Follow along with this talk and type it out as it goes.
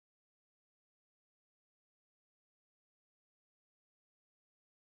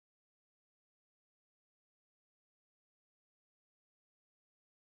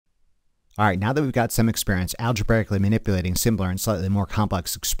All right, now that we've got some experience algebraically manipulating simpler and slightly more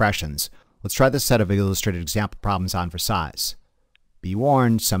complex expressions, let's try this set of illustrated example problems on for size. Be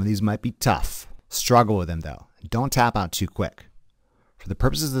warned, some of these might be tough. Struggle with them though, and don't tap out too quick. For the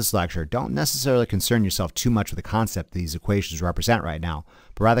purposes of this lecture, don't necessarily concern yourself too much with the concept these equations represent right now,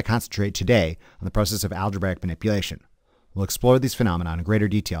 but rather concentrate today on the process of algebraic manipulation. We'll explore these phenomena in greater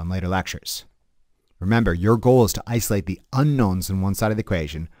detail in later lectures. Remember, your goal is to isolate the unknowns on one side of the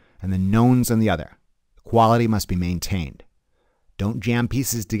equation and the knowns on the other. Equality must be maintained. Don't jam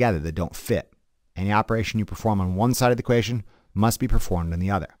pieces together that don't fit. Any operation you perform on one side of the equation must be performed on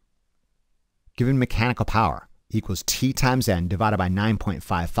the other. Given mechanical power equals T times N divided by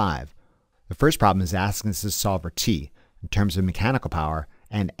 9.55, the first problem is asking us to solve for T in terms of mechanical power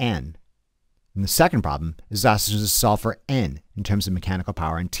and N. And the second problem is asking us to solve for N in terms of mechanical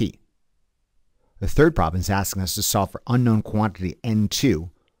power and T. The third problem is asking us to solve for unknown quantity N2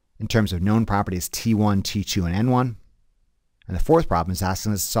 in terms of known properties T1, T2, and N1. And the fourth problem is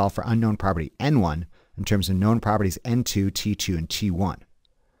asking us to solve for unknown property N1 in terms of known properties N2, T2, and T1.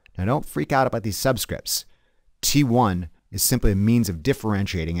 Now don't freak out about these subscripts. T1 is simply a means of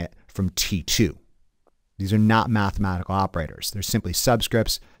differentiating it from T2. These are not mathematical operators. They're simply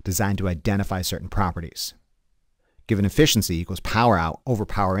subscripts designed to identify certain properties. Given efficiency equals power out over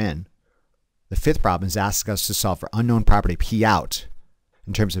power in, the fifth problem is asking us to solve for unknown property P out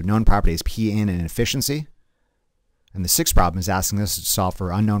in terms of known properties P in and efficiency. And the sixth problem is asking us to solve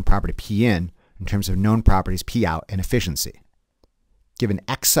for unknown property P in terms of known properties P out and efficiency. Given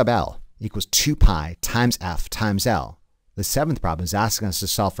x sub L equals 2 pi times F times L, the seventh problem is asking us to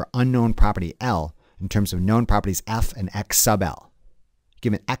solve for unknown property L in terms of known properties F and x sub L.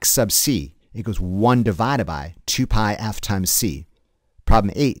 Given x sub C equals 1 divided by 2 pi F times C,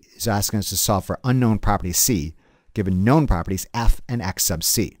 problem 8 is asking us to solve for unknown property C given known properties F and x sub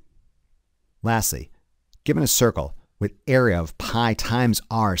C. Lastly, given a circle with area of pi times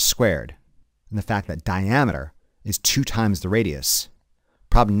r squared, and the fact that diameter is 2 times the radius,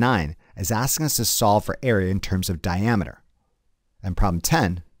 problem 9 is asking us to solve for area in terms of diameter. And problem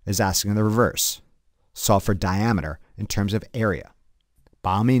 10 is asking the reverse. Solve for diameter in terms of area.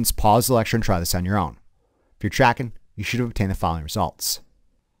 By all means, pause the lecture and try this on your own. If you're tracking, you should have obtained the following results.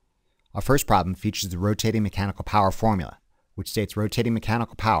 Our first problem features the rotating mechanical power formula, which states rotating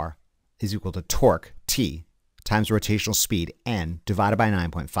mechanical power is equal to torque, T, times rotational speed, N, divided by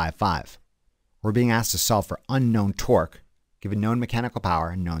 9.55. We're being asked to solve for unknown torque, given known mechanical power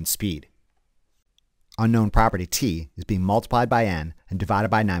and known speed. Unknown property T is being multiplied by N and divided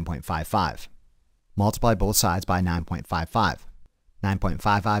by 9.55. Multiply both sides by 9.55.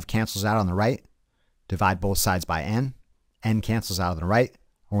 9.55 cancels out on the right. Divide both sides by N. N cancels out on the right.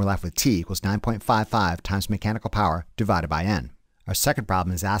 And we're left with T equals 9.55 times mechanical power divided by N. Our second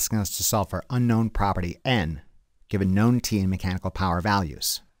problem is asking us to solve for unknown property N, given known T and mechanical power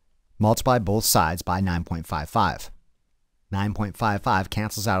values. Multiply both sides by 9.55. 9.55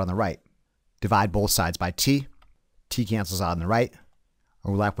 cancels out on the right. Divide both sides by T. T cancels out on the right.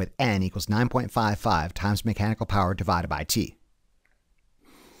 And we're left with N equals 9.55 times mechanical power divided by T.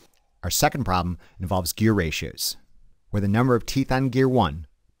 Our second problem involves gear ratios, where the number of teeth on gear 1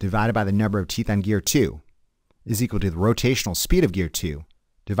 divided by the number of teeth on gear 2 is equal to the rotational speed of gear 2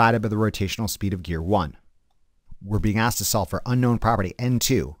 divided by the rotational speed of gear 1. We're being asked to solve for unknown property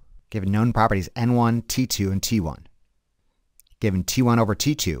N2, given known properties N1, T2, and T1. Given T1 over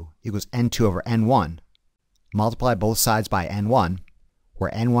T2 equals N2 over N1, multiply both sides by N1, where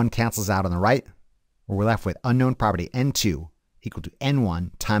N1 cancels out on the right, where we're left with unknown property N2 equal to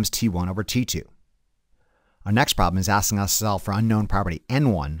N1 times T1 over T2. Our next problem is asking us to solve for unknown property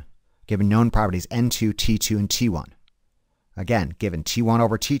N1, given known properties N2, T2, and T1. Again, given T1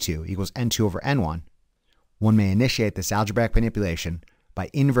 over T2 equals N2 over N1, one may initiate this algebraic manipulation by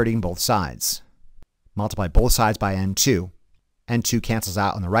inverting both sides. Multiply both sides by N2. N2 cancels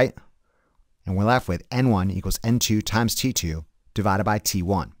out on the right, and we're left with N1 equals N2 times T2 divided by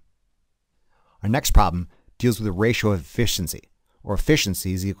T1. Our next problem deals with the ratio of efficiency, or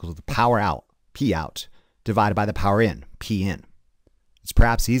efficiency is equal to the power out, P out, divided by the power in, P in. It's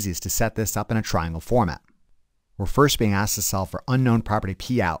perhaps easiest to set this up in a triangle format. We're first being asked to solve for unknown property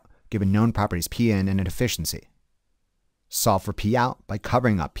P out, given known properties P in and efficiency. Solve for P out by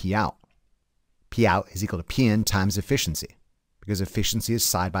covering up P out. P out is equal to P in times efficiency, because efficiency is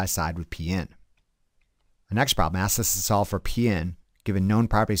side by side with P in. Our next problem asks us to solve for P in, given known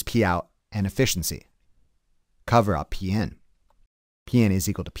properties P out and efficiency. Cover up P in. P in is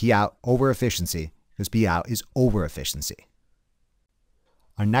equal to P out over efficiency, because P out is over efficiency.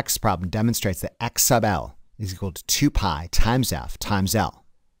 Our next problem demonstrates that x sub L is equal to 2 pi times F times L,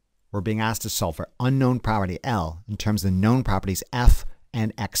 we're being asked to solve for unknown property L in terms of the known properties F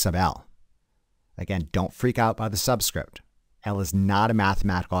and X sub L. Again, don't freak out by the subscript. L is not a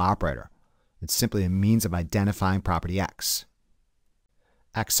mathematical operator. It's simply a means of identifying property X.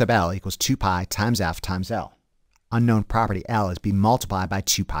 X sub L equals 2 pi times F times L. Unknown property L is being multiplied by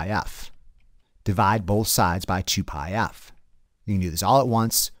 2 pi F. Divide both sides by 2 pi F. You can do this all at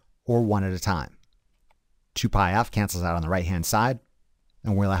once or one at a time. 2 pi F cancels out on the right-hand side,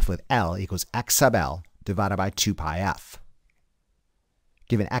 and we're left with L equals X sub L divided by 2 pi F.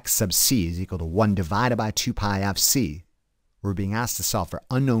 Given X sub C is equal to 1 divided by 2 pi F C, we're being asked to solve for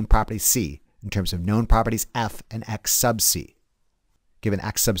unknown property C in terms of known properties F and X sub C. Given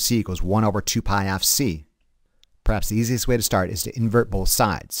X sub C equals 1 over 2 pi F C, perhaps the easiest way to start is to invert both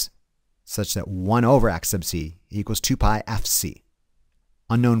sides, such that 1 over X sub C equals 2 pi F C.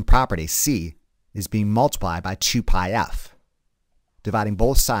 Unknown property C is being multiplied by 2 pi F. Dividing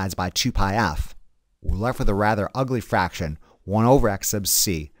both sides by 2 pi F, we're left with a rather ugly fraction 1 over X sub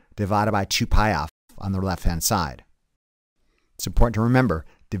C divided by 2 pi F on the left-hand side. It's important to remember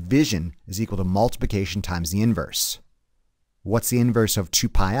division is equal to multiplication times the inverse. What's the inverse of 2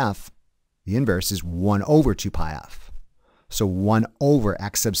 pi F? The inverse is 1 over 2 pi F. So 1 over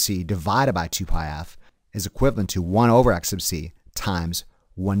X sub C divided by 2 pi F is equivalent to 1 over X sub C times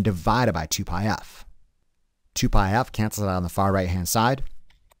 1 divided by 2 pi F. 2 pi F cancels out on the far right-hand side,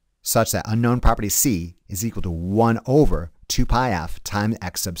 such that unknown property C is equal to 1 over 2 pi F times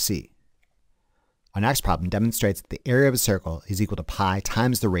X sub C. Our next problem demonstrates that the area of a circle is equal to pi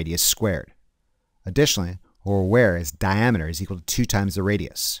times the radius squared. Additionally, what we're aware is diameter is equal to 2 times the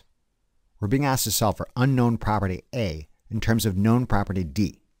radius. We're being asked to solve for unknown property A in terms of known property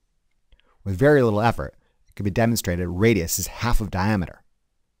D. With very little effort, it can be demonstrated radius is half of diameter.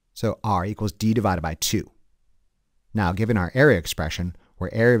 So R equals D divided by 2. Now, given our area expression,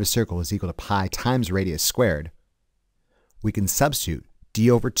 where area of a circle is equal to pi times radius squared, we can substitute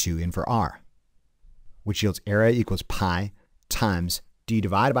D over 2 in for R, which yields area equals pi times D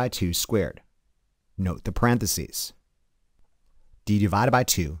divided by 2 squared. Note the parentheses. D divided by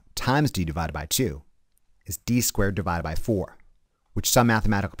 2 times D divided by 2 is D squared divided by 4, which some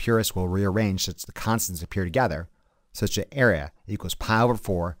mathematical purists will rearrange such the constants appear together, such that area equals pi over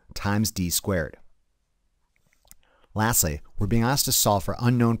 4 times D squared. Lastly, we're being asked to solve for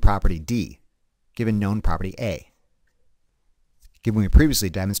unknown property D, given known property A. Given we previously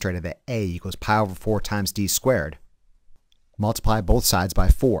demonstrated that A equals pi over 4 times D squared, multiply both sides by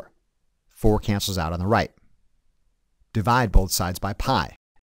 4. 4 cancels out on the right. Divide both sides by pi.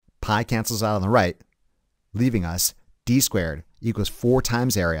 Pi cancels out on the right, leaving us D squared equals 4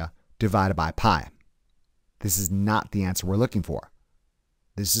 times area divided by pi. This is not the answer we're looking for.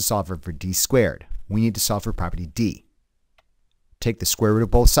 This is solved for D squared. We need to solve for property D. Take the square root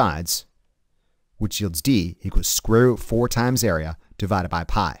of both sides, which yields D equals square root 4 times area divided by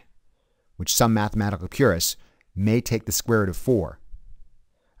pi, which some mathematical purists may take the square root of 4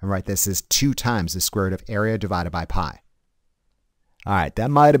 and write this as 2 times the square root of area divided by pi. All right, that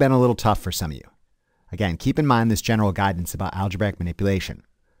might have been a little tough for some of you. Again, keep in mind this general guidance about algebraic manipulation.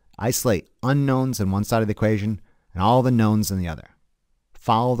 Isolate unknowns on one side of the equation and all the knowns on the other.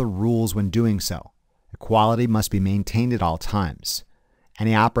 Follow the rules when doing so. Equality must be maintained at all times.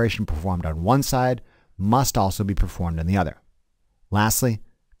 Any operation performed on one side must also be performed on the other. Lastly,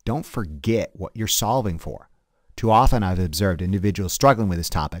 don't forget what you're solving for. Too often I've observed individuals struggling with this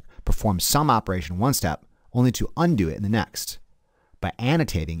topic perform some operation one step only to undo it in the next. By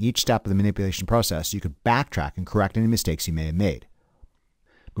annotating each step of the manipulation process, you could backtrack and correct any mistakes you may have made.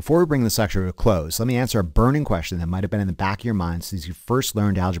 Before we bring this lecture to a close, let me answer a burning question that might have been in the back of your mind since you first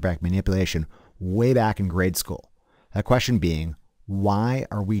learned algebraic manipulation way back in grade school. That question being, why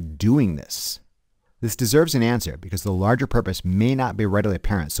are we doing this? This deserves an answer because the larger purpose may not be readily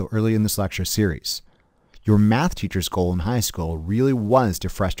apparent so early in this lecture series. Your math teacher's goal in high school really was to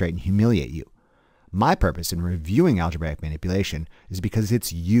frustrate and humiliate you. My purpose in reviewing algebraic manipulation is because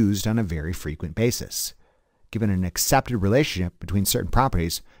it's used on a very frequent basis. Given an accepted relationship between certain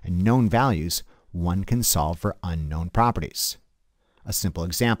properties and known values, one can solve for unknown properties. A simple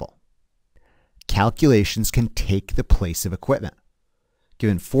example. Calculations can take the place of equipment.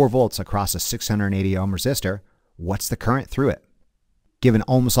 Given 4 volts across a 680 ohm resistor, what's the current through it? Given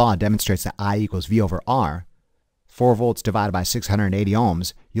Ohm's law demonstrates that I equals V over R, 4 volts divided by 680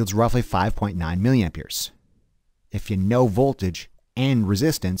 ohms yields roughly 5.9 milliamperes. If you know voltage and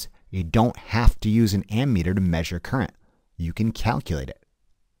resistance, you don't have to use an ammeter to measure current. You can calculate it.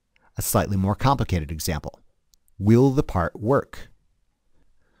 A slightly more complicated example. Will the part work?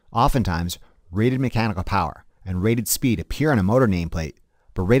 Oftentimes, rated mechanical power and rated speed appear on a motor nameplate,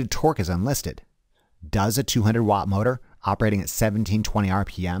 but rated torque is unlisted. Does a 200-watt motor operating at 1720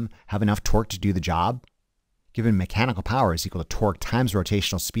 RPM have enough torque to do the job? Given mechanical power is equal to torque times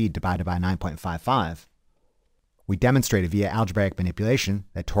rotational speed divided by 9.55, we demonstrated via algebraic manipulation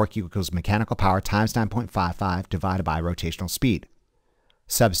that torque equals mechanical power times 9.55 divided by rotational speed.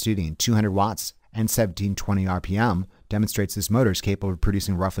 Substituting in 200 watts and 1720 RPM demonstrates this motor is capable of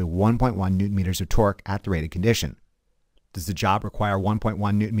producing roughly 1.1 newton meters of torque at the rated condition. Does the job require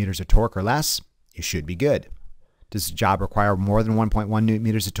 1.1 newton meters of torque or less? You should be good. Does the job require more than 1.1 newton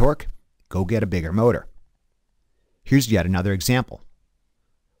meters of torque? Go get a bigger motor. Here's yet another example.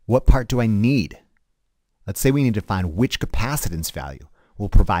 What part do I need? Let's say we need to find which capacitance value will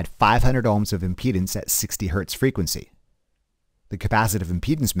provide 500 ohms of impedance at 60 Hz frequency. The capacitive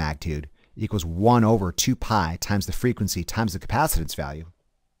impedance magnitude equals 1 over 2 pi times the frequency times the capacitance value.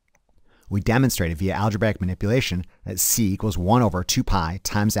 We demonstrated via algebraic manipulation that C equals 1 over 2 pi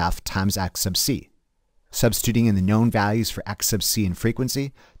times F times X sub C. Substituting in the known values for X sub C and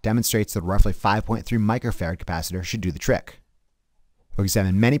frequency demonstrates that a roughly 5.3 microfarad capacitor should do the trick. We'll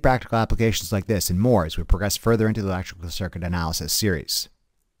examine many practical applications like this and more as we progress further into the electrical circuit analysis series.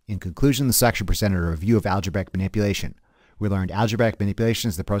 In conclusion, the section presented a review of algebraic manipulation. We learned algebraic manipulation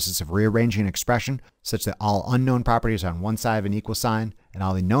is the process of rearranging an expression such that all unknown properties are on one side of an equal sign and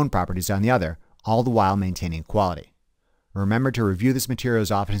all the known properties are on the other, all the while maintaining equality. Remember to review this material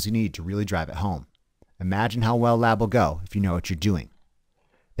as often as you need to really drive it home. Imagine how well lab will go if you know what you're doing.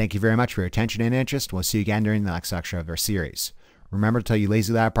 Thank you very much for your attention and interest. We'll see you again during the next lecture of our series. Remember to tell your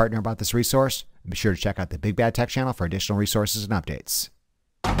Lazy Lab partner about this resource, and be sure to check out the Big Bad Tech channel for additional resources and updates.